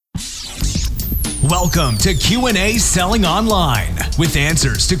Welcome to Q&A Selling Online, with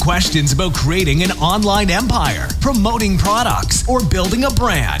answers to questions about creating an online empire, promoting products, or building a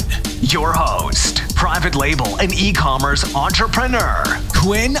brand. Your host, private label and e-commerce entrepreneur,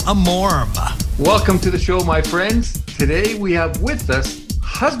 Quinn Amorm. Welcome to the show, my friends. Today we have with us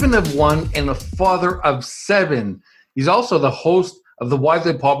husband of one and a father of seven. He's also the host of the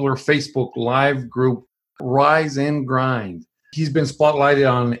widely popular Facebook Live group, Rise and Grind. He's been spotlighted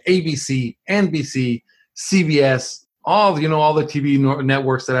on ABC, NBC, CBS, all the TV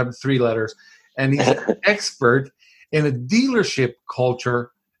networks that have three letters. And he's an expert in a dealership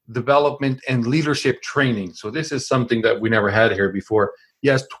culture development and leadership training. So this is something that we never had here before. He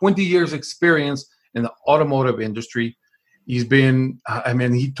has 20 years experience in the automotive industry. He's been,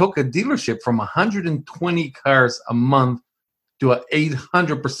 he took a dealership from 120 cars a month to an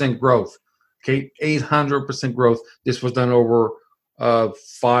 800% growth. Okay, 800% growth. This was done over a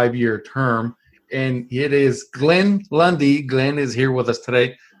 5-year term. And it is Glenn Lundy. Glenn is here with us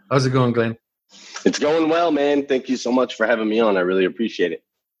today. How's it going, Glenn? It's going well, man. Thank you so much for having me on. I really appreciate it.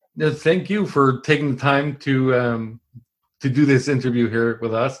 No, thank you for taking the time to do this interview here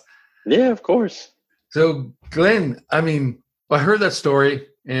with us. Yeah, of course. So, Glenn, I heard that story,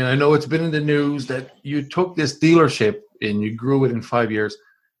 and I know it's been in the news that you took this dealership and you grew it in 5 years,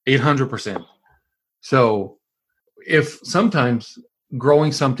 800%. So if sometimes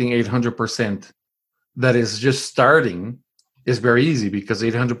growing something 800% that is just starting is very easy, because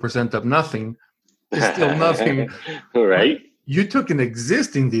 800% of nothing is still nothing. Right. You took an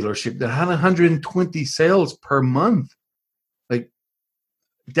existing dealership that had 120 sales per month. Like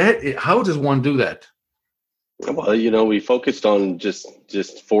that, how does one do that? Well, we focused on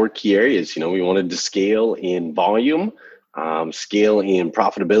just 4 key areas. We wanted to scale in volume, scale in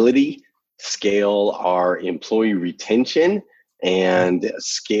profitability, scale our employee retention, and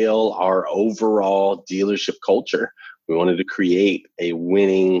scale our overall dealership culture. We wanted to create a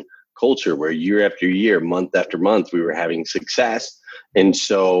winning culture where year after year, month after month, we were having success. And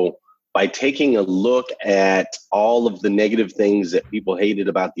so by taking a look at all of the negative things that people hated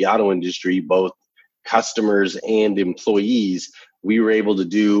about the auto industry, both customers and employees, we were able to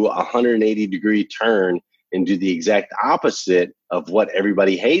do a 180-degree turn and do the exact opposite of what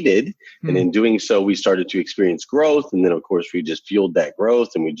everybody hated. And in doing so, we started to experience growth. And then, of course, we just fueled that growth,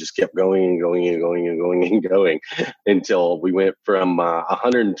 and we just kept going and going and going and going and going until we went from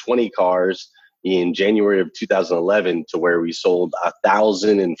 120 cars in January of 2011 to where we sold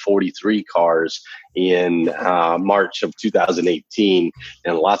 1,043 cars in March of 2018,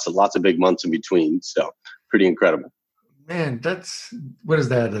 and lots of big months in between. So pretty incredible. Man, what is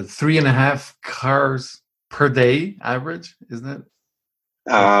that? 3.5 cars per day average, isn't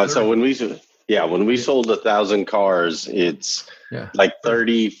it? So when we sold 1,000 cars, it's like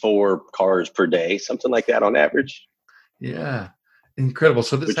 34 cars per day, something like that on average. Yeah. Incredible.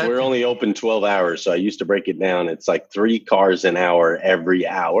 So we're only open 12 hours. So I used to break it down. It's like 3 cars an hour every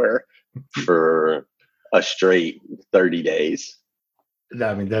hour for a straight 30 days.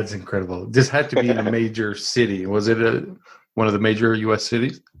 That's incredible. This had to be in a major city. Was it one of the major U.S.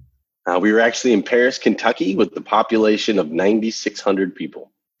 cities? We were actually in Paris, Kentucky, with the population of 9,600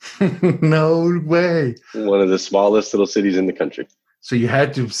 people. No way. One of the smallest little cities in the country. So you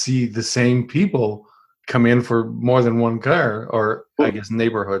had to see the same people come in for more than one car, or I guess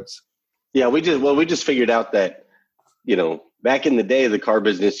neighborhoods. Yeah, we just figured out that, back in the day, the car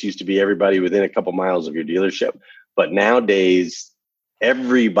business used to be everybody within a couple miles of your dealership. But nowadays,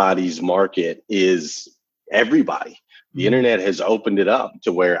 everybody's market is everybody. The internet has opened it up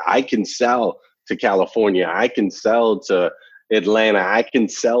to where I can sell to California. I can sell to Atlanta. I can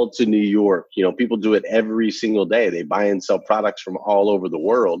sell to New York. People do it every single day. They buy and sell products from all over the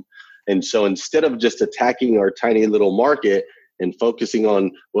world. And so instead of just attacking our tiny little market and focusing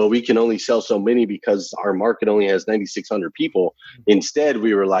on, well, we can only sell so many because our market only has 9,600 people, instead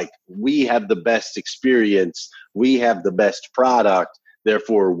we were like, we have the best experience. We have the best product.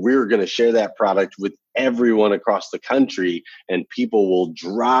 Therefore, we're going to share that product with everyone across the country, and people will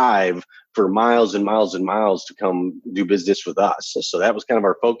drive for miles and miles and miles to come do business with us. So that was kind of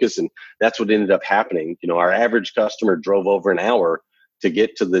our focus, and that's what ended up happening. Our average customer drove over an hour to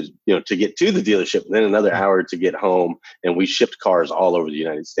get to the dealership, and then another hour to get home, and we shipped cars all over the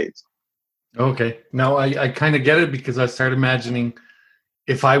United States. Okay. Now I kind of get it, because I started imagining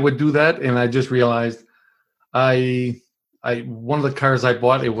if I would do that, and I just realized one of the cars I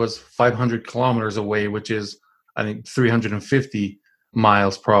bought, it was 500 kilometers away, which is, I think, 350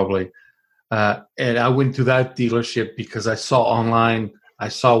 miles probably. And I went to that dealership because I saw online, I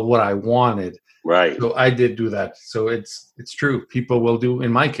saw what I wanted. Right. So I did do that. So it's true. People will do,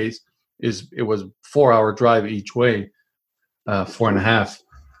 in my case, it was 4-hour drive each way, 4.5.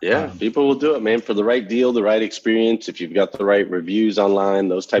 Yeah, people will do it, man, for the right deal, the right experience. If you've got the right reviews online,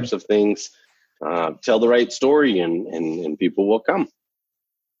 those types of things, tell the right story, and people will come.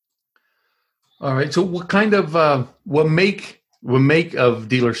 All right. So what kind of what make of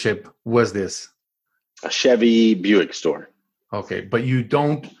dealership was this? A Chevy Buick store. Okay, but you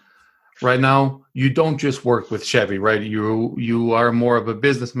don't right now. You don't just work with Chevy, right? You are more of a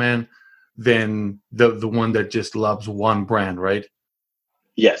businessman than the one that just loves one brand, right?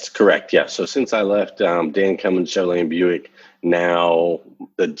 Yes, correct. Yeah. So since I left Dan Cummins, Chevrolet and Buick, now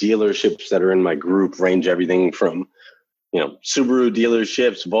the dealerships that are in my group range everything from, Subaru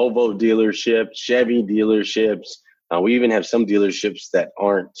dealerships, Volvo dealerships, Chevy dealerships. We even have some dealerships that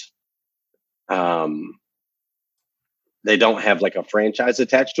aren't, they don't have like a franchise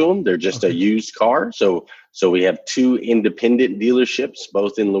attached to them. They're just a used car. So we have 2 independent dealerships,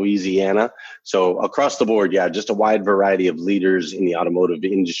 both in Louisiana. So across the board, yeah, just a wide variety of leaders in the automotive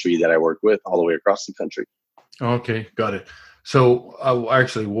industry that I work with all the way across the country. Okay, got it. So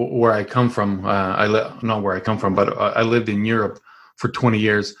actually, where I come from, not where I come from, but I lived in Europe for 20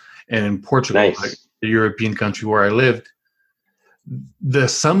 years, and in Portugal, Nice. the European country where I lived,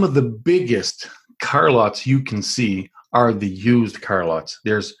 some of the biggest car lots you can see are the used car lots.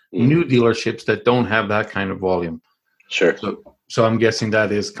 There's new dealerships that don't have that kind of volume. Sure. So I'm guessing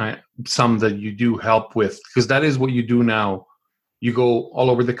that is kind of some that you do help with, because that is what you do now. You go all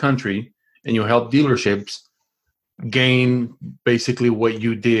over the country and you help dealerships gain basically what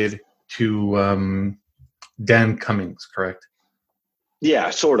you did to Dan Cummins, correct? Yeah,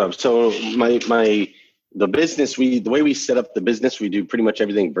 sort of. So the way we set up the business, we do pretty much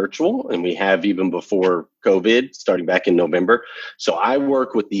everything virtual, and we have even before COVID, starting back in November. So I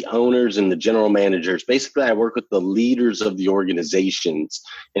work with the owners and the general managers. Basically, I work with the leaders of the organizations,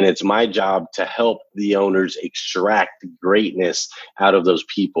 and it's my job to help the owners extract greatness out of those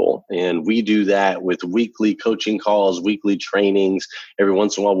people. And we do that with weekly coaching calls, weekly trainings. Every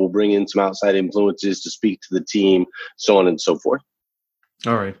once in a while, we'll bring in some outside influences to speak to the team, so on and so forth.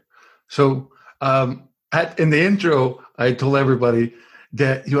 All right. So in the intro, I told everybody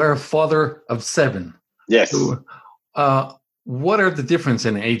that you are a father of 7. Yes. So, what are the difference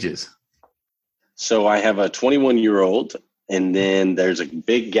in ages? So I have a 21-year-old, and then there's a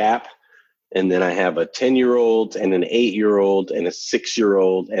big gap. And then I have a 10-year-old and an 8-year-old and a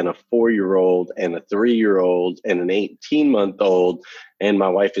 6-year-old and a 4-year-old and a 3-year-old and an 18-month-old. And my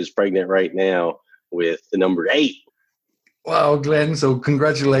wife is pregnant right now with the number 8. Wow, Glenn. So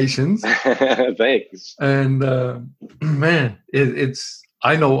congratulations. Thanks. And man,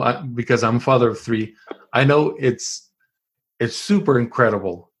 I know because I'm a father of 3, I know it's super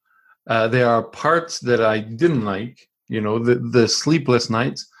incredible. There are parts that I didn't like, the sleepless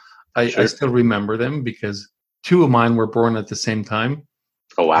nights. Sure. I still remember them because 2 of mine were born at the same time.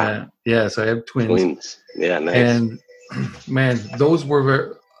 Oh, wow. So I have twins. Yeah, nice. And man, there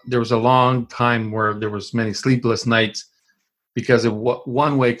was a long time where there was many sleepless nights because if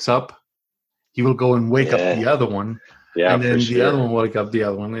one wakes up, he will go and wake up the other one. Yeah, and then for sure. The other one will wake up the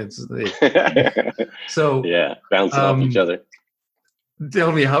other one. So yeah, bouncing off each other.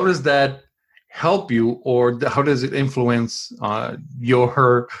 Tell me, how does that help you, or how does it influence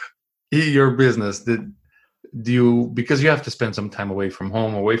your business? Because you have to spend some time away from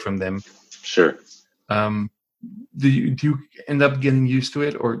home, away from them. Sure. Do you end up getting used to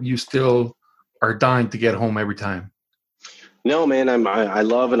it, or you still are dying to get home every time? No, man, I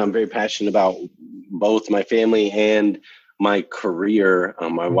love and I'm very passionate about both my family and my career.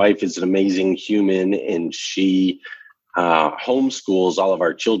 My wife is an amazing human, and she homeschools all of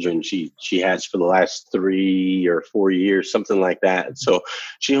our children. She has for the last 3 or 4 years, something like that. So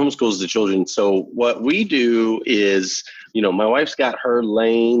she homeschools the children. So what we do is, my wife's got her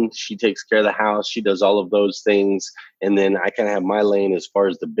lane. She takes care of the house. She does all of those things. And then I kind of have my lane as far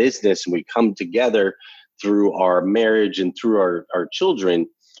as the business, and we come together through our marriage and through our children.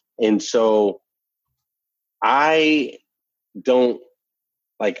 And so I believe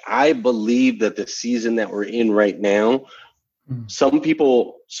that the season that we're in right now, some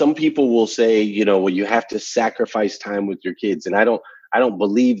people will say, well, you have to sacrifice time with your kids. And I don't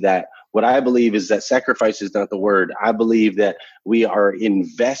believe that. What I believe is that sacrifice is not the word. I believe that we are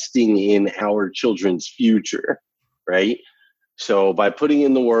investing in our children's future, right? So by putting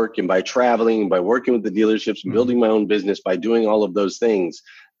in the work and by traveling, by working with the dealerships, and building my own business, by doing all of those things,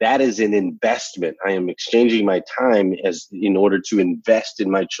 that is an investment. I am exchanging my time in order to invest in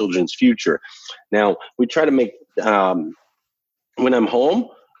my children's future. Now, we try to make, when I'm home,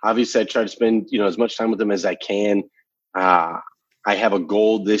 obviously I try to spend, as much time with them as I can. I have a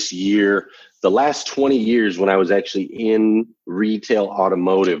goal this year. The last 20 years when I was actually in retail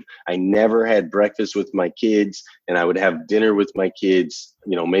automotive, I never had breakfast with my kids, and I would have dinner with my kids,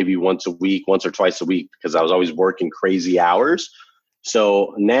 maybe once a week, once or twice a week, because I was always working crazy hours.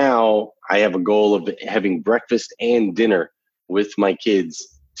 So now I have a goal of having breakfast and dinner with my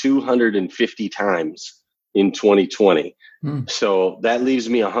kids 250 times in 2020. So that leaves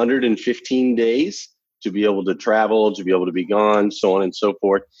me 115 days to be able to travel, to be able to be gone, so on and so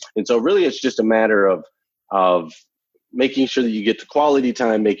forth. And so really it's just a matter of making sure that you get the quality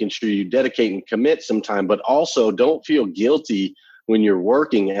time, making sure you dedicate and commit some time, but also don't feel guilty when you're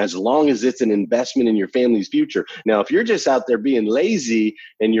working, as long as it's an investment in your family's future. Now, if you're just out there being lazy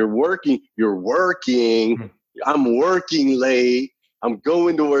and you're working, I'm working late, I'm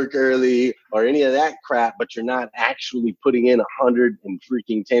going to work early, or any of that crap, but you're not actually putting in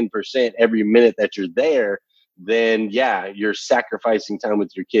 110% every minute that you're there, then yeah, you're sacrificing time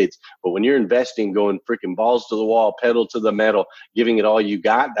with your kids. But when you're investing, going freaking balls to the wall, pedal to the metal, giving it all you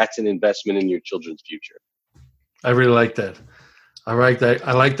got, that's an investment in your children's future. I really like that. I like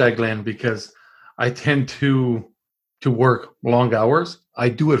that, Glenn, because I tend to work long hours. I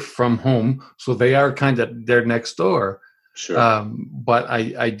do it from home, so they are kind of they're next door. Sure. But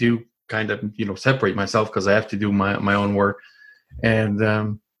I do kind of, separate myself because I have to do my own work.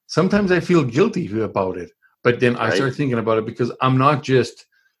 And sometimes I feel guilty about it. But then I start thinking about it because I'm not just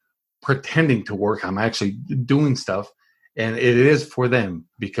pretending to work. I'm actually doing stuff. And it is for them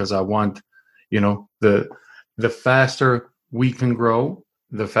because I want, the faster we can grow,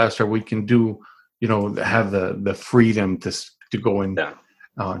 the faster we can do, have the freedom to go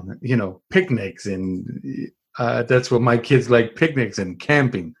on, picnics and that's what my kids like, picnics and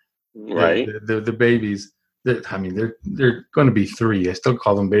camping. Right. The babies. They're going to be 3. I still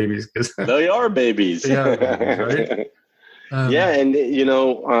call them babies because they are babies. They are babies, right? And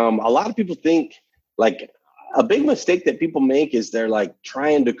a lot of people think, like, a big mistake that people make is they're like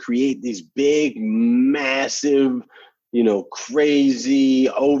trying to create these big, massive, crazy,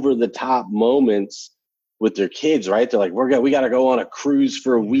 over the top moments with their kids, right? They're like, we got to go on a cruise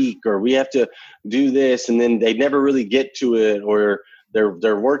for a week, or we have to do this. And then they never really get to it, or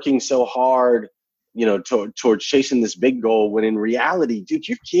they're working so hard, towards chasing this big goal, when in reality, dude,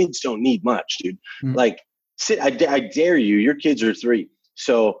 your kids don't need much, dude. Like, I dare you, your kids are 3.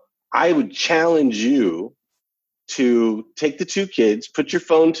 So I would challenge you to take the 2 kids, put your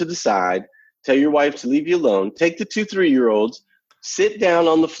phone to the side, tell your wife to leave you alone, take the 2 3-year-olds, sit down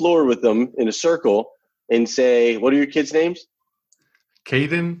on the floor with them in a circle and say, what are your kids' names?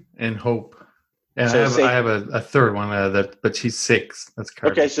 Caden and Hope. And so I have a third one, but she's 6. That's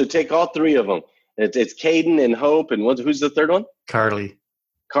Carly. Okay, so take all 3 of them. It's Caden and Hope, and who's the third one? Carly.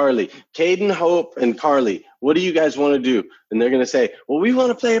 Caden, Hope, and Carly. What do you guys want to do? And they're going to say, well, we want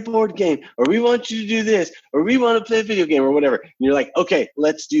to play a board game, or we want you to do this, or we want to play a video game, or whatever. And you're like, okay,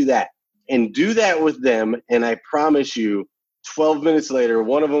 let's do that. And do that with them, and I promise you, 12 minutes later,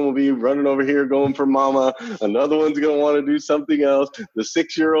 one of them will be running over here going for mama. Another one's going to want to do something else. The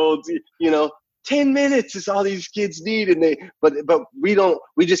 6-year-olds, 10 minutes is all these kids need. And but we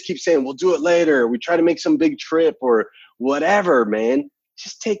just keep saying, we'll do it later. We try to make some big trip or whatever, man.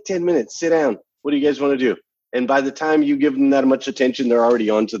 Just take 10 minutes, sit down. What do you guys want to do? And by the time you give them that much attention, they're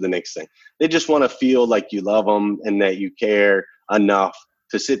already on to the next thing. They just want to feel like you love them and that you care enough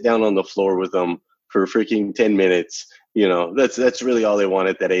to sit down on the floor with them for freaking 10 minutes. That's really all they want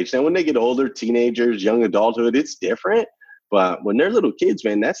at that age. Now, when they get older, teenagers, young adulthood, it's different. But when they're little kids,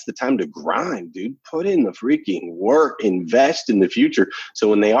 man, that's the time to grind, dude. Put in the freaking work, invest in the future. So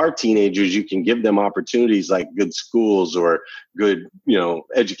when they are teenagers, you can give them opportunities like good schools or good,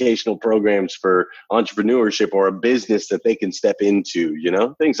 educational programs for entrepreneurship, or a business that they can step into,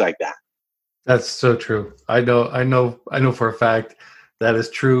 things like that. That's so true. I know for a fact that is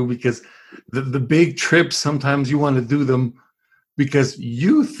true, because the big trips, sometimes you want to do them because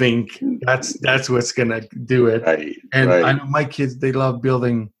you think that's what's going to do it. Right, and right. I know my kids, they love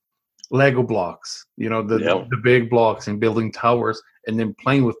building Lego blocks, the big blocks, and building towers, and then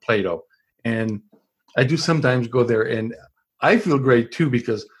playing with Play-Doh. And I do sometimes go there, and I feel great too,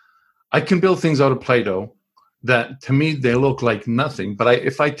 because I can build things out of Play-Doh that, to me, they look like nothing. But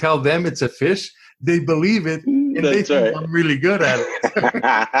if I tell them it's a fish, they believe it, and they think I'm really good at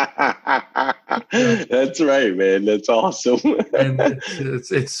it. That's right, man. That's awesome. And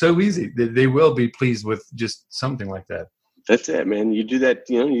it's so easy. They will be pleased with just something like that. That's it, man. You do that,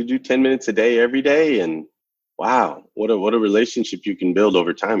 you do 10 minutes a day every day, and wow, what a relationship you can build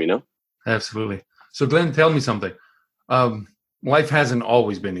over time, Absolutely. So Glenn, tell me something. Life hasn't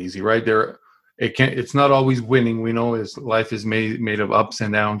always been easy, right? it's not always winning. We know life is made of ups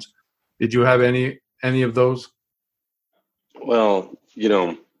and downs. Did you have any of those? Well,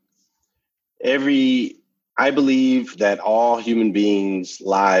 I believe that all human beings'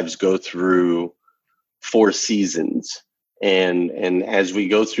 lives go through 4 seasons. And as we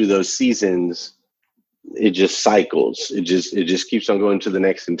go through those seasons, it just cycles. It just keeps on going to the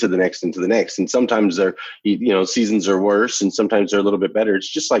next and to the next and to the next. And sometimes seasons are worse and sometimes they're a little bit better.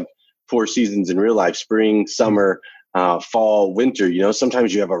 It's just like 4 seasons in real life: spring, summer, fall, winter.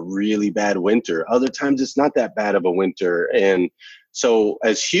 Sometimes you have a really bad winter. Other times it's not that bad of a winter. And so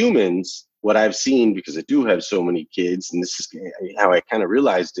as humans, what I've seen, because I do have so many kids, and this is how I kind of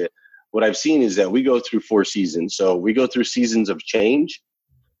realized it, what I've seen is that we go through 4 seasons. So we go through seasons of change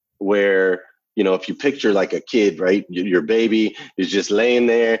where, if you picture like a kid, right, your baby is just laying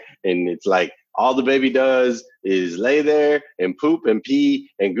there and it's like all the baby does is lay there and poop and pee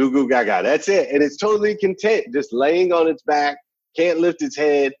and goo goo gaga. That's it. And it's totally content, just laying on its back, can't lift its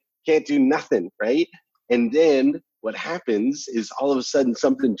head, can't do nothing, right? And then what happens is all of a sudden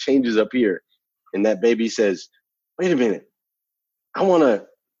something changes up here. And that baby says, wait a minute, I want to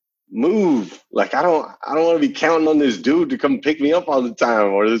move. Like, I don't want to be counting on this dude to come pick me up all the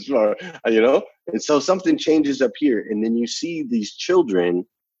time And so something changes up here. And then you see these children,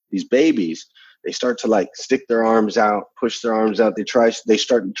 these babies, they start to like stick their arms out, push their arms out. They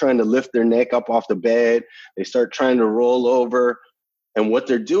start trying to lift their neck up off the bed. They start trying to roll over. And what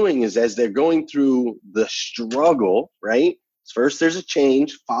they're doing is, as they're going through the struggle, right? First, there's a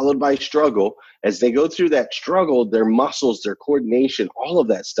change followed by struggle. As they go through that struggle, their muscles, their coordination, all of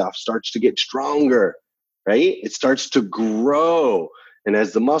that stuff starts to get stronger, right? It starts to grow. And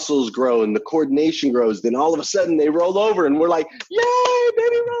as the muscles grow and the coordination grows, then all of a sudden they roll over and we're like, yay,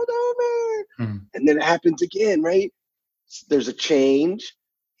 baby rolled over. And then it happens again, right? There's a change.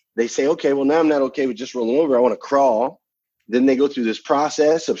 They say, okay, well, now I'm not okay with just rolling over. I want to crawl. Then they go through this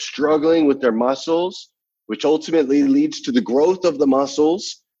process of struggling with their muscles, which ultimately leads to the growth of the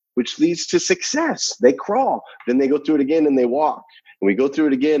muscles, which leads to success. They crawl. Then they go through it again and they walk. And we go through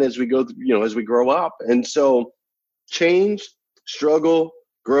it again as we go, as we grow up. And so change, struggle,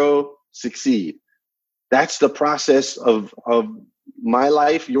 grow, succeed. That's the process of my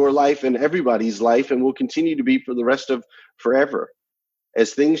life, your life, and everybody's life, and will continue to be for the rest of forever.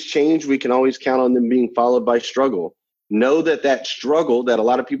 As things change, we can always count on them being followed by struggle. Know that struggle that a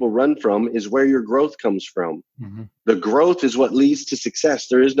lot of people run from is where your growth comes from. Mm-hmm. The growth is what leads to success.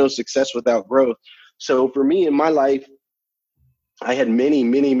 There is no success without growth. So for me in my life, I had many,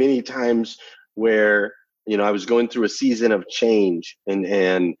 many, many times where, I was going through a season of change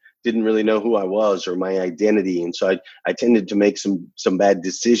and didn't really know who I was or my identity. And so I tended to make some bad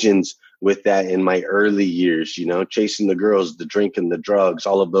decisions with that in my early years, chasing the girls, the drinking, the drugs,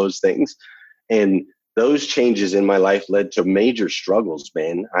 all of those things. And those changes in my life led to major struggles,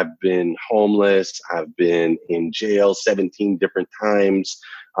 man. I've been homeless. I've been in jail 17 different times.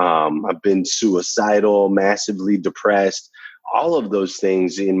 I've been suicidal, massively depressed. All of those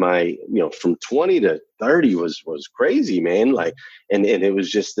things in my, from 20 to 30 was crazy, man. Like, and it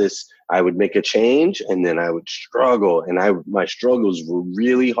was just this, I would make a change and then I would struggle, and my struggles were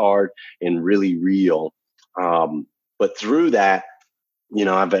really hard and really real. But through that,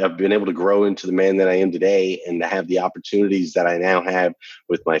 I've been able to grow into the man that I am today, and to have the opportunities that I now have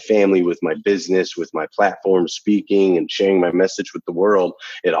with my family, with my business, with my platform, speaking and sharing my message with the world.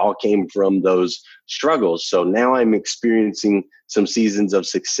 It all came from those struggles. So now I'm experiencing some seasons of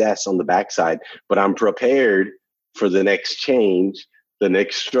success on the backside, but I'm prepared for the next change, the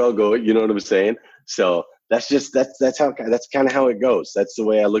next struggle. You know what I'm saying? So that's kind of how it goes. That's the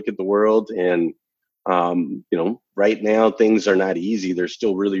way I look at the world. And right now things are not easy. They're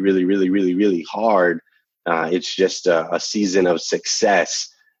still really, really, really, really, really hard. It's just a season of success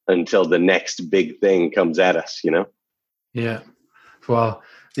until the next big thing comes at us, Yeah. Well,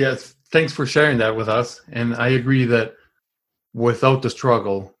 yeah. Thanks for sharing that with us. And I agree that without the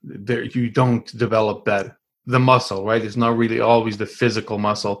struggle, you don't develop the muscle, right? It's not really always the physical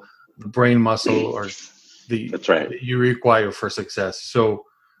muscle, the brain muscle, or that's right, that you require for success. So,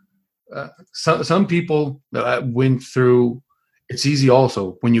 some people that went through, it's easy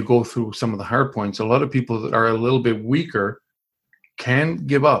also when you go through some of the hard points. A lot of people that are a little bit weaker can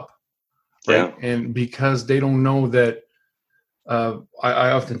give up, right? Yeah. And because they don't know that,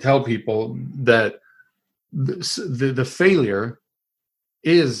 I often tell people that the failure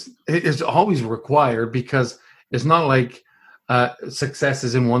is always required, because it's not like success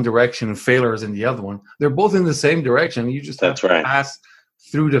is in one direction and failure is in the other one. They're both in the same direction. You just have to pass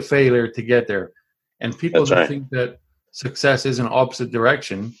through the failure to get there. And people that think that success is an opposite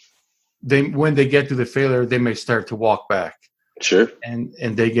direction, when they get to the failure, they may start to walk back. Sure. And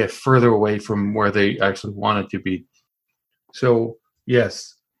they get further away from where they actually wanted to be. So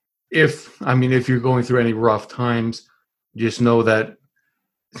yes, if you're going through any rough times, just know that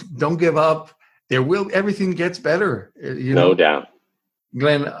don't give up. Everything gets better. No doubt.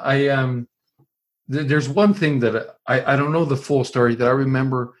 Glenn, there's one thing that I don't know the full story that I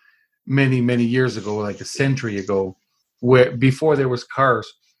remember many, many years ago, like a century ago, where before there was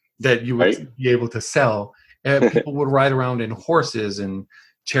cars that you would be able to sell, people would ride around in horses and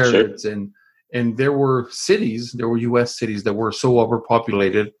chariots, sure. and there were U.S. cities that were so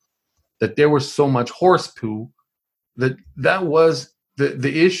overpopulated that there was so much horse poo that was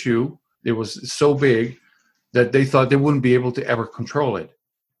the issue. It was so big that they thought they wouldn't be able to ever control it.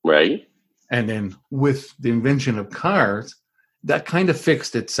 Right. And then with the invention of cars, that kind of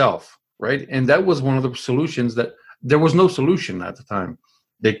fixed itself, right? And that was one of the solutions that there was no solution at the time.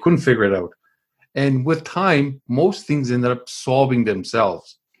 They couldn't figure it out. And with time, most things ended up solving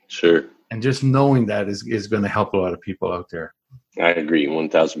themselves. Sure. And just knowing that is going to help a lot of people out there. I agree,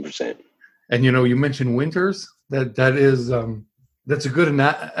 1,000%. And you mentioned winters. That's a good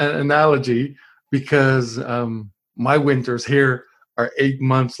analogy, because my winters here are 8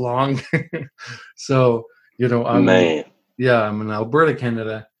 months long. So I'm in Alberta,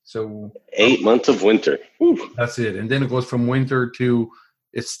 Canada. So 8 months of winter. Whew. That's it. And then it goes from winter to,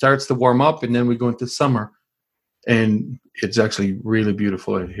 it starts to warm up, and then we go into summer, and it's actually really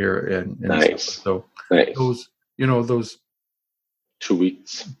beautiful here. In nice. So nice. Those 2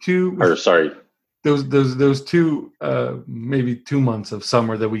 weeks. Those two maybe 2 months of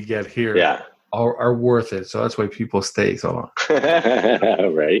summer that we get here. Yeah. Are worth it. So that's why people stay so long.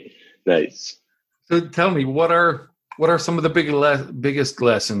 Right. Nice. So tell me, what are some of the biggest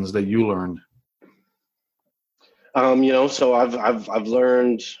lessons that you learned? So I've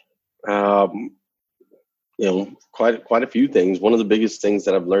learned, quite a few things. One of the biggest things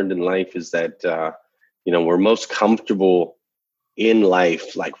that I've learned in life is that, we're most comfortable in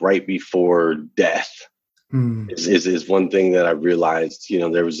life, like right before death, is one thing that I realized.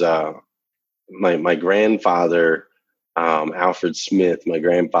 There was my grandfather, Alfred Smith. My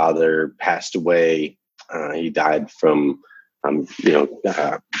grandfather passed away. He died from,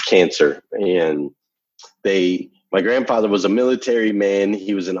 cancer. And my grandfather was a military man.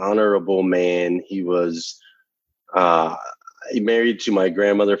 He was an honorable man. He was married to my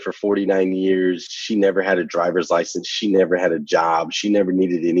grandmother for 49 years. She never had a driver's license. She never had a job. She never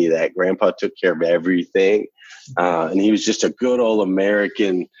needed any of that. Grandpa took care of everything. And he was just a good old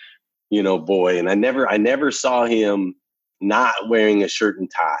American, boy. And I never saw him not wearing a shirt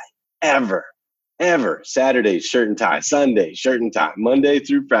and tie, ever. Saturday, shirt and tie. Sunday, shirt and tie. Monday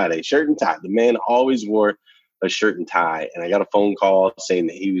through Friday, shirt and tie. The man always wore a shirt and tie. And I got a phone call saying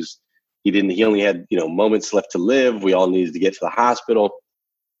that he only had, moments left to live. We all needed to get to the hospital.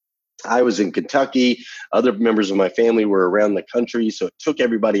 I was in Kentucky. Other members of my family were around the country. So it took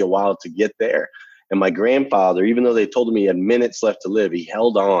everybody a while to get there. And my grandfather, even though they told him he had minutes left to live, he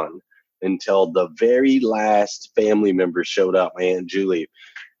held on until the very last family member showed up, my Aunt Julie.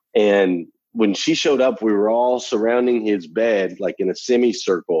 And when she showed up, we were all surrounding his bed, like in a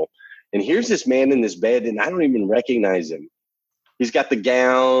semicircle. And here's this man in this bed, and I don't even recognize him. He's got the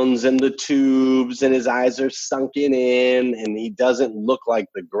gowns and the tubes, and his eyes are sunken in, and he doesn't look like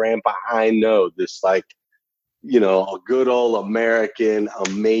the grandpa I know, this a good old American,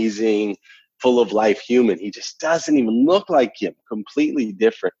 amazing, full of life human. He just doesn't even look like him, completely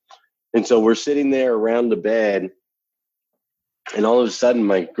different. And so we're sitting there around the bed, and all of a sudden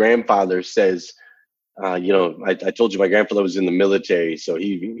my grandfather says, I told you my grandfather was in the military, so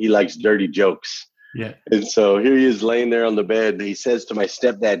he likes dirty jokes. Yeah. And so here he is laying there on the bed. And he says to my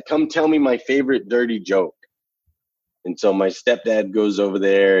stepdad, "Come tell me my favorite dirty joke." And so my stepdad goes over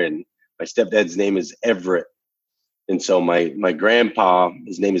there, and my stepdad's name is Everett. And so my grandpa,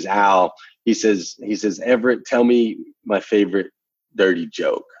 his name is Al. He says, "Everett, tell me my favorite dirty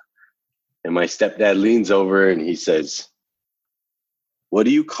joke." And my stepdad leans over and he says, "What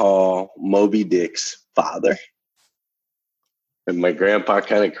do you call Moby Dick's father?" And my grandpa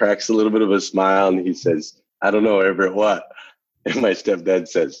kind of cracks a little bit of a smile, and he says, "I don't know, Everett, what?" And my stepdad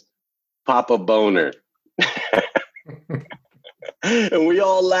says, "Papa Boner." And we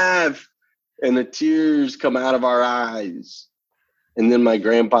all laugh, and the tears come out of our eyes. And then my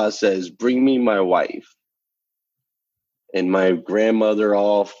grandpa says, "Bring me my wife." And my grandmother,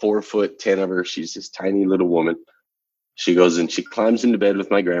 all 4'10" of her, she's this tiny little woman. She goes and she climbs into bed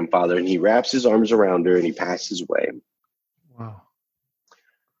with my grandfather, and he wraps his arms around her, and he passes away. Wow.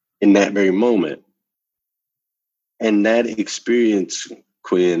 In that very moment. And that experience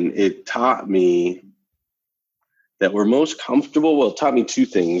Quinn, it taught me that we're most comfortable. Well, it taught me two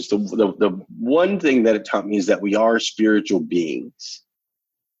things. The one thing that it taught me is that we are spiritual beings.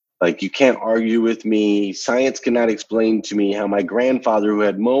 Like, you can't argue with me. Science cannot explain to me how my grandfather, who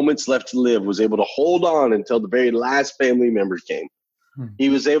had moments left to live, was able to hold on until the very last family member came. He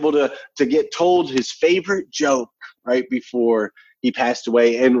was able to get told his favorite joke right before he passed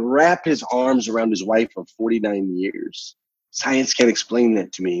away and wrap his arms around his wife of 49 years. Science can't explain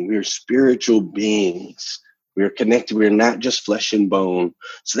that to me. We are spiritual beings. We are connected. We are not just flesh and bone.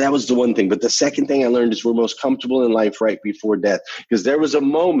 So that was the one thing. But the second thing I learned is we're most comfortable in life right before death. Because there was a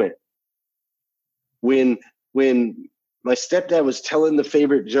moment when my stepdad was telling the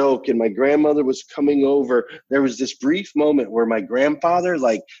favorite joke and my grandmother was coming over. There was this brief moment where my grandfather,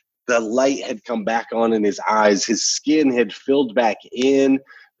 like, the light had come back on in his eyes. His skin had filled back in.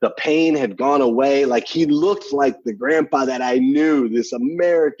 The pain had gone away. Like, he looked like the grandpa that I knew, this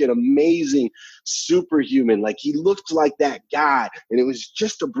American, amazing superhuman. Like, he looked like that guy. And it was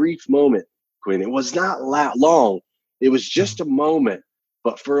just a brief moment, Quinn. It was not long. It was just a moment.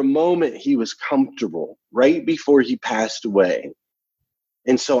 But for a moment, he was comfortable right before he passed away.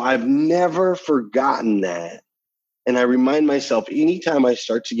 And so I've never forgotten that. And I remind myself, anytime I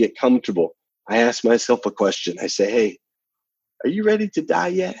start to get comfortable, I ask myself a question. I say, hey, are you ready to die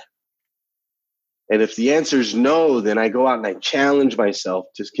yet? And if the answer is no, then I go out and I challenge myself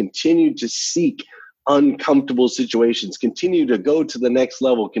to continue to seek uncomfortable situations, continue to go to the next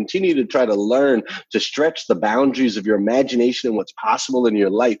level, continue to try to learn to stretch the boundaries of your imagination and what's possible in your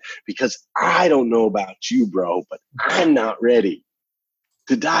life. Because I don't know about you, bro, but I'm not ready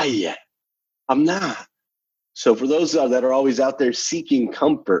to die yet. I'm not. So for those that are always out there seeking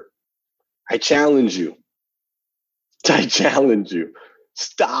comfort, I challenge you.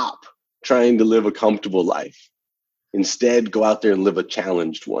 Stop trying to live a comfortable life. Instead, go out there and live a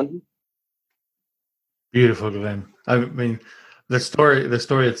challenged one. Beautiful, Glenn. I mean, the story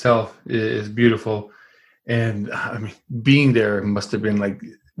itself is beautiful. And I mean, being there must have been like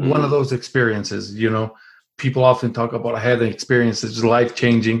one of those experiences, you know. People often talk about, I had an experience that's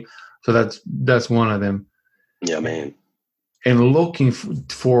life-changing. So that's one of them. Yeah, man. And looking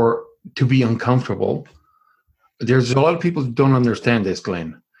for to be uncomfortable. There's a lot of people who don't understand this,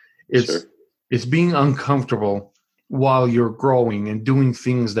 Glenn. It's being uncomfortable while you're growing and doing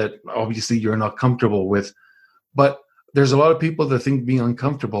things that obviously you're not comfortable with. But there's a lot of people that think being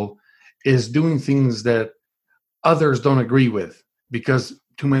uncomfortable is doing things that others don't agree with, because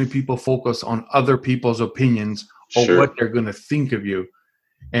too many people focus on other people's opinions or what they're going to think of you.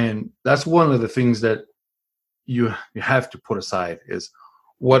 And that's one of the things that you have to put aside, is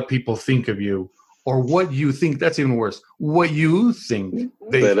what people think of you, or what you think. That's even worse. What you think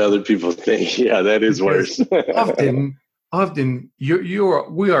that other people think. Yeah, that is worse. often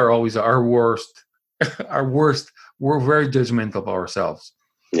we are always our worst. Our worst. We're very judgmental of ourselves.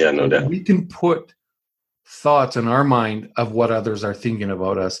 Yeah, no doubt. We can put thoughts in our mind of what others are thinking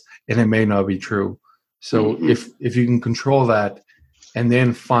about us, and it may not be true. So if you can control that, and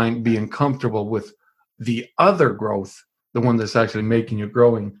then being comfortable with the other growth, the one that's actually making you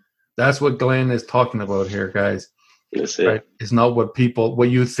growing. That's what Glenn is talking about here, guys. That's it. Right? It's not what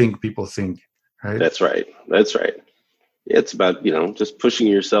you think people think. Right? That's right. It's about, just pushing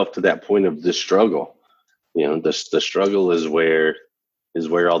yourself to that point of the struggle. The struggle is where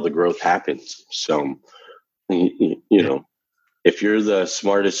all the growth happens. So, if you're the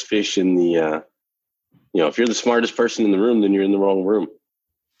smartest fish in the, if you're the smartest person in the room, then you're in the wrong room.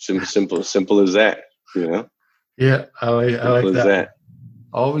 Simple as that. Yeah, I like that.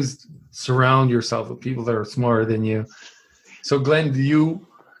 Always surround yourself with people that are smarter than you. So, Glenn, you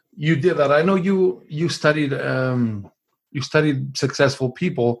did that. I know you studied successful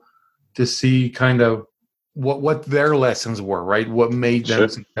people to see kind of what their lessons were, right? What made them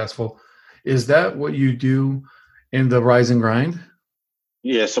successful. Is that what you do in the Rise and Grind?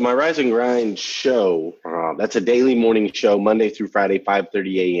 Yeah, so my Rise and Grind show, that's a daily morning show, Monday through Friday,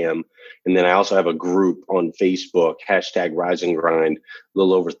 5:30 a.m. And then I also have a group on Facebook, #Rise and Grind, a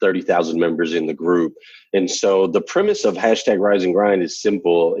little over 30,000 members in the group. And so the premise of #Rise and Grind is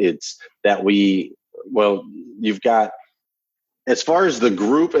simple. It's that you've got, as far as the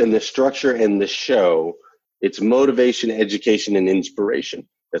group and the structure and the show, it's motivation, education, and inspiration.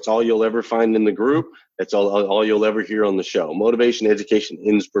 That's all you'll ever find in the group. That's all you'll ever hear on the show. Motivation, education,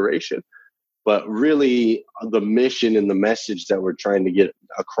 inspiration. But really, the mission and the message that we're trying to get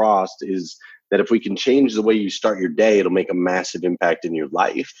across is that if we can change the way you start your day, it'll make a massive impact in your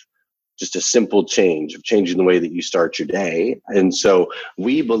life. Just a simple change of changing the way that you start your day. And so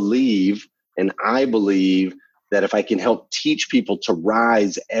we believe, and I believe, that if I can help teach people to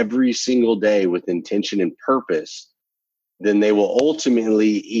rise every single day with intention and purpose, then they will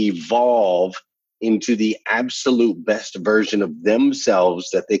ultimately evolve into the absolute best version of themselves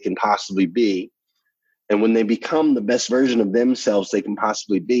that they can possibly be. And when they become the best version of themselves they can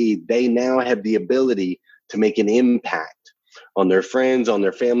possibly be, they now have the ability to make an impact on their friends, on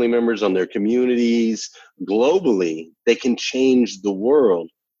their family members, on their communities, globally. They can change the world.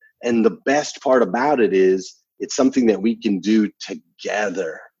 And the best part about it is it's something that we can do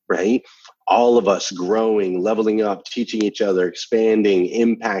together, right? All of us growing, leveling up, teaching each other, expanding,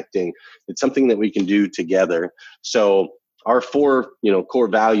 impacting. It's something that we can do together. So our 4, core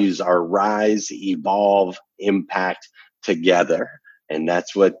values are rise, evolve, impact, together. And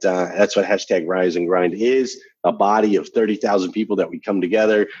that's what hashtag Rise and Grind is, a body of 30,000 people that we come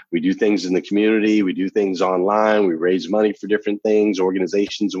together. We do things in the community. We do things online. We raise money for different things,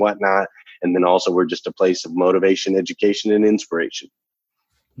 organizations and whatnot. And then also we're just a place of motivation, education, and inspiration.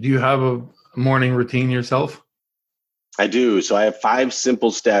 Do you have a morning routine yourself? I do. So I have 5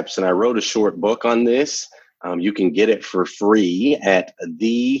 simple steps, and I wrote a short book on this. You can get it for free at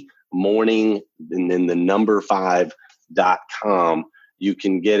themorning and then the number 5.com. You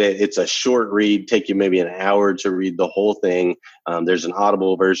can get it. It's a short read, take you maybe an hour to read the whole thing. There's an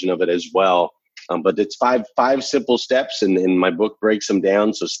Audible version of it as well. But it's five simple steps, and my book breaks them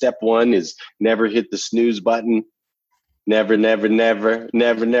down. So step 1 is never hit the snooze button. Never.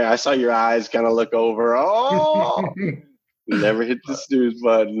 I saw your eyes kind of look over. Oh, never hit the snooze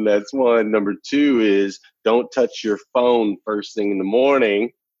button. That's 1. Number 2 is don't touch your phone first thing in the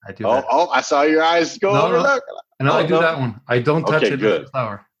morning. I do that. Oh, I saw your eyes go over. Look. No, I do that one. I don't touch it in the first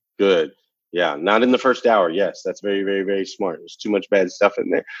hour. Good. Yeah, not in the first hour. Yes, that's very, very, very smart. There's too much bad stuff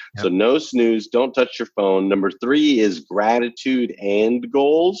in there. Yep. So no snooze, don't touch your phone. Number 3 is gratitude and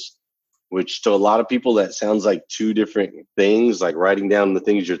goals, which to a lot of people that sounds like 2 different things, like writing down the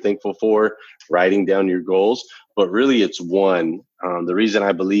things you're thankful for, writing down your goals, but really it's one. The reason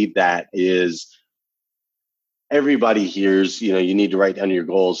I believe that is everybody hears, you need to write down your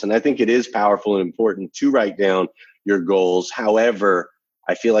goals. And I think it is powerful and important to write down your goals. However,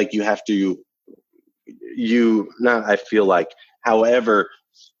 I feel like you have to, however,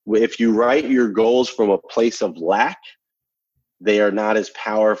 if you write your goals from a place of lack, they are not as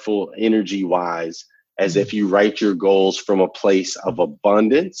powerful energy-wise as if you write your goals from a place of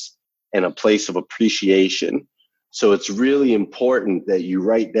abundance and a place of appreciation. So it's really important that you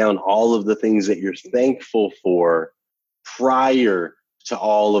write down all of the things that you're thankful for prior to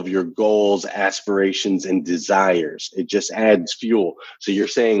all of your goals, aspirations, and desires. It just adds fuel. So you're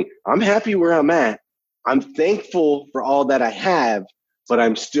saying, I'm happy where I'm at. I'm thankful for all that I have, but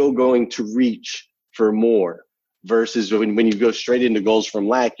I'm still going to reach for more. Versus when you go straight into goals from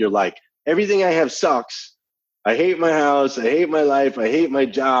lack, you're like, everything I have sucks. I hate my house. I hate my life. I hate my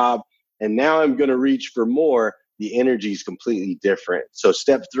job. And now I'm going to reach for more. The energy is completely different. So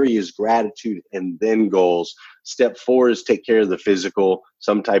step 3 is gratitude and then goals. Step 4 is take care of the physical,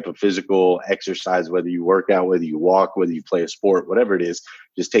 some type of physical exercise, whether you work out, whether you walk, whether you play a sport, whatever it is,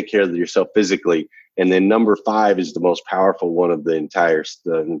 just take care of yourself physically. And then number 5 is the most powerful one of the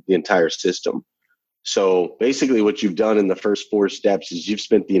entire system. So basically what you've done in the first 4 steps is you've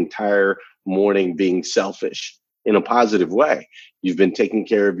spent the entire morning being selfish in a positive way. You've been taking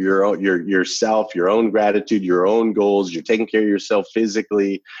care of yourself, your own gratitude, your own goals. You're taking care of yourself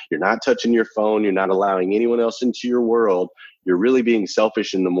physically. You're not touching your phone. You're not allowing anyone else into your world. You're really being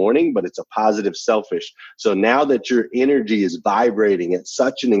selfish in the morning, but it's a positive selfish. So now that your energy is vibrating at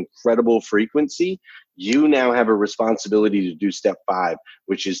such an incredible frequency, you now have a responsibility to do step 5,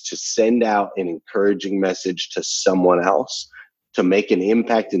 which is to send out an encouraging message to someone else, to make an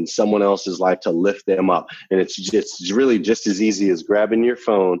impact in someone else's life, to lift them up. And it's really just as easy as grabbing your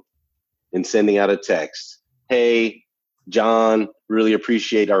phone and sending out a text. Hey, John, really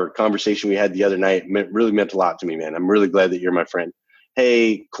appreciate our conversation we had the other night. It really meant a lot to me, man. I'm really glad that you're my friend.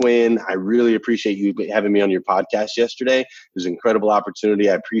 Hey, Quinn, I really appreciate you having me on your podcast yesterday. It was an incredible opportunity.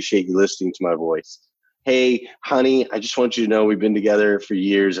 I appreciate you listening to my voice. Hey, honey, I just want you to know we've been together for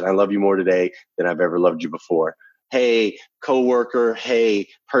years and I love you more today than I've ever loved you before. Hey, coworker, hey,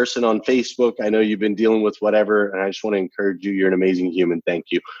 person on Facebook, I know you've been dealing with whatever, and I just want to encourage you. You're an amazing human. Thank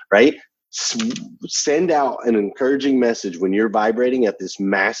you, right? Send out an encouraging message when you're vibrating at this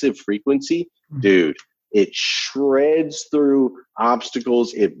massive frequency. Dude, it shreds through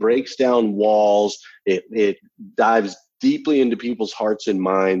obstacles. It breaks down walls. It dives deeply into people's hearts and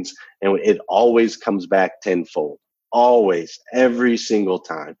minds, and it always comes back tenfold. Always, every single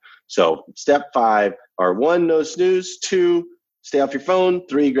time. So step 5 are 1, no snooze. 2, stay off your phone.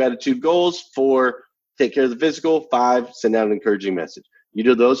 3, gratitude goals. 4, take care of the physical. 5, send out an encouraging message. You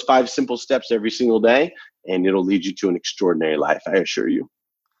do those 5 simple steps every single day, and it'll lead you to an extraordinary life, I assure you.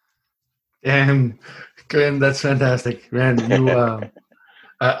 And Glenn, that's fantastic, man. You,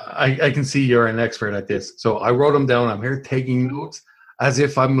 I can see you're an expert at this. So I wrote them down. I'm here taking notes as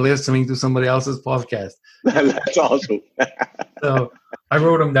if I'm listening to somebody else's podcast. That's awesome. So I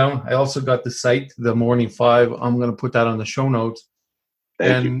wrote them down. I also got the site, the Morning 5. I'm going to put that on the show notes.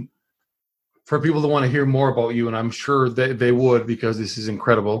 Thank you. For people that want to hear more about you, and I'm sure they would, because this is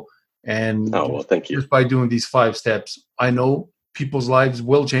incredible. And thank you. Just by doing these 5 steps, I know people's lives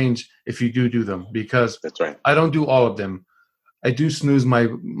will change if you do them, because that's right. I don't do all of them. I do snooze my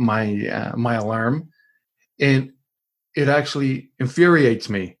alarm, and it actually infuriates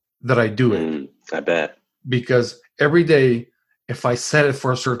me that I do it. I bet. Because every day, if I set it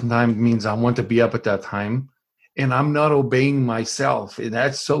for a certain time, it means I want to be up at that time, and I'm not obeying myself. And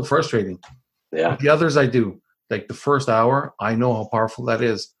that's so frustrating. Yeah. But the others I do. Like the first hour, I know how powerful that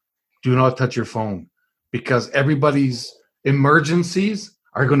is. Do not touch your phone, because everybody's emergencies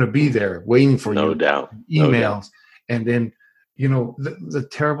are going to be there waiting for you. No doubt. Emails. And then, the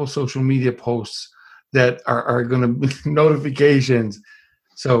terrible social media posts that are going to be notifications.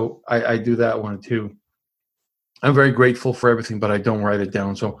 So I do that one too. I'm very grateful for everything, but I don't write it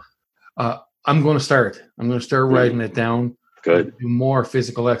down. So I'm going to start. Writing it down. Good. Do more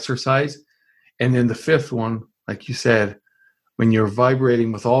physical exercise. And then the 5th one, like you said, when you're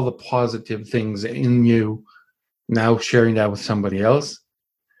vibrating with all the positive things in you, now sharing that with somebody else,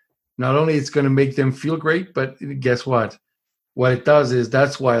 not only it's going to make them feel great, but guess what? What it does is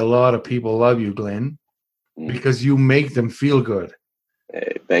that's why a lot of people love you, Glenn, because you make them feel good.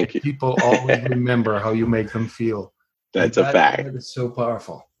 Hey, thank you. People always remember how you make them feel. That's a fact. That is so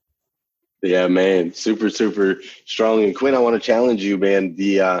powerful. Yeah, man. Super, super strong. And Quinn, I want to challenge you, man.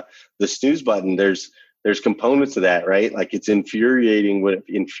 The snooze button, there's components of that, right? Like it's infuriating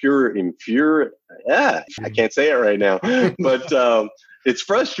I can't say it right now, but it's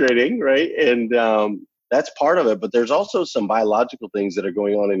frustrating, right? And that's part of it. But there's also some biological things that are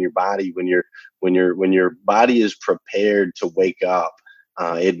going on in your body when your body is prepared to wake up.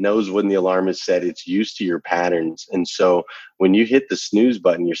 It knows when the alarm is set. It's used to your patterns. And so when you hit the snooze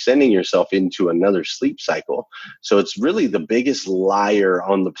button, you're sending yourself into another sleep cycle. So it's really the biggest liar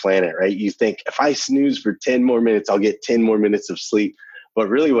on the planet, right? You think if I snooze for 10 more minutes, I'll get 10 more minutes of sleep. But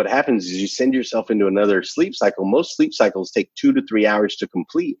really what happens is you send yourself into another sleep cycle. Most sleep cycles take 2 to 3 hours to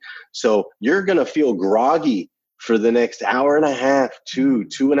complete. So you're going to feel groggy for the next hour and a half,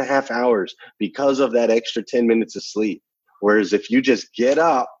 2.5 hours because of that extra 10 minutes of sleep. Whereas if you just get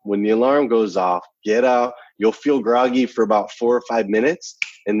up when the alarm goes off, you'll feel groggy for about 4 or 5 minutes,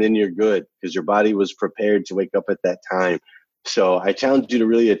 and then you're good because your body was prepared to wake up at that time. So I challenge you to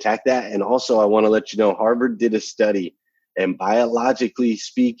really attack that. And also I want to let you know, Harvard did a study, and biologically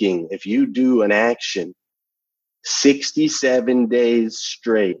speaking, if you do an action 67 days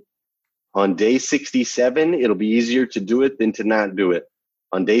straight, on day 67, it'll be easier to do it than to not do it.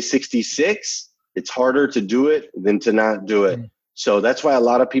 On day 66, it's harder to do it than to not do it. So that's why a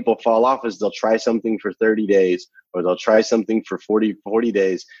lot of people fall off, is they'll try something for 30 days or they'll try something for 40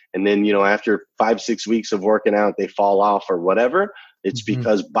 days. And then, after 5-6 weeks of working out, they fall off or whatever. It's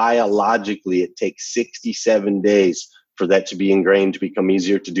because biologically it takes 67 days for that to be ingrained, to become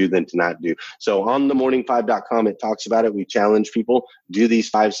easier to do than to not do. So on themorning5.com, it talks about it. We challenge people, do these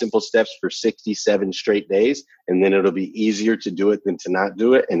 5 simple steps for 67 straight days, and then it'll be easier to do it than to not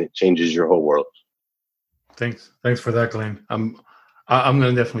do it. And it changes your whole world. Thanks for that, Glenn. I'm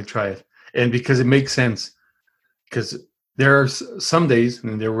going to definitely try it. And because it makes sense, because there are some days,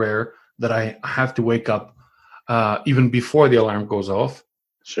 and they're rare, that I have to wake up even before the alarm goes off.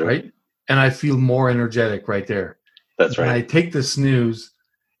 Sure. Right? And I feel more energetic right there. That's right. When I take the snooze,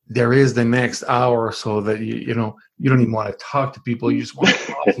 there is the next hour or so that you don't even want to talk to people. You just want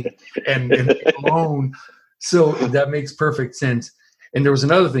coffee and be alone. So that makes perfect sense. And there was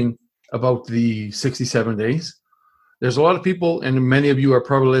another thing about the 67 days. There's a lot of people, and many of you are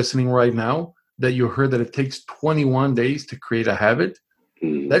probably listening right now, that you heard that it takes 21 days to create a habit.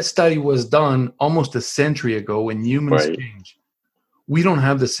 That study was done almost a century ago when humans change. We don't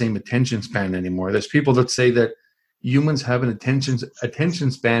have the same attention span anymore. There's people that say that humans have an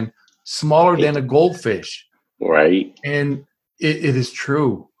attention span smaller than a goldfish. Right. And it is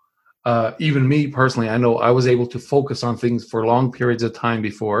true. Even me personally, I know I was able to focus on things for long periods of time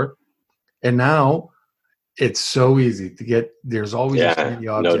before. And now it's so easy to get, there's always a shiny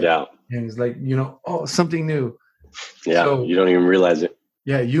object. No doubt. And it's like, something new. Yeah, so, you don't even realize it.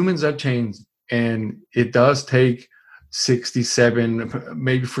 Yeah, humans have changed. And it does take 67.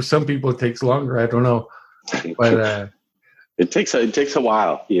 Maybe for some people it takes longer. I don't know, but it takes a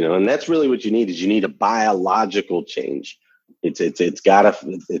while, and that's really what you need. Is you need a biological change. It's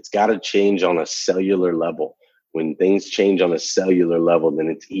gotta change on a cellular level. When things change on a cellular level, then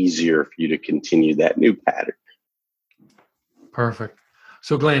it's easier for you to continue that new pattern. Perfect.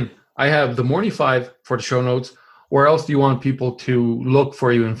 So Glenn, I have the Morning Five for the show notes. Where else do you want people to look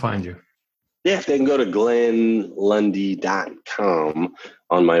for you and find you? Yeah, if they can go to glennlundy.com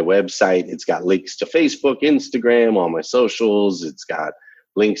on my website, it's got links to Facebook, Instagram, all my socials. It's got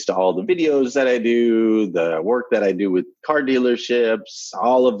links to all the videos that I do, the work that I do with car dealerships.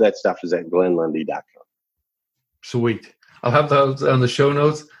 All of that stuff is at glennlundy.com. Sweet. I'll have those on the show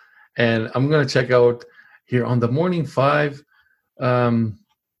notes, and I'm going to check out here on the Morning Five.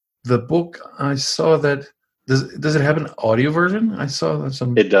 The book, I saw that. Does it have an audio version? I saw that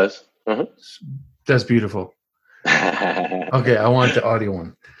some. It does. Uh-huh. That's beautiful. Okay, I want the audio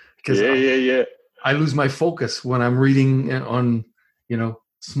one. Yeah. I lose my focus when I'm reading on,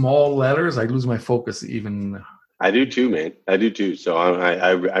 small letters. I lose my focus even. I do too, man. I do too. So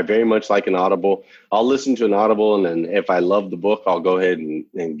I very much like an Audible. I'll listen to an Audible, and then if I love the book, I'll go ahead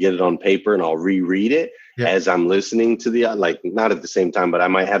and get it on paper, and I'll reread it as I'm listening to not at the same time, but I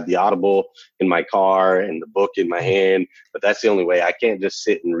might have the Audible in my car and the book in my hand. But that's the only way. I can't just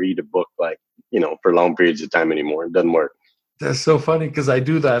sit and read a book for long periods of time anymore. It doesn't work. That's so funny because I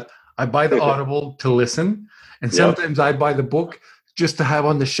do that. I buy the Audible to listen, and sometimes I buy the book just to have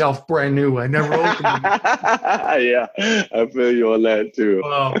on the shelf brand new. I never opened it. Yeah, I feel you on that too.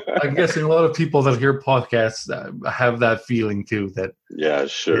 Well, I'm guessing a lot of people that hear podcasts have that feeling too. That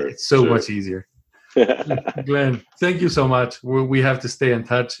sure. It's so much easier. Glenn, thank you so much. We have to stay in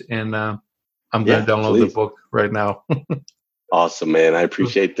touch, and I'm going to download the book right now. Awesome, man. I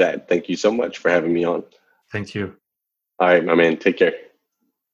appreciate that. Thank you so much for having me on. Thank you. All right, my man. Take care.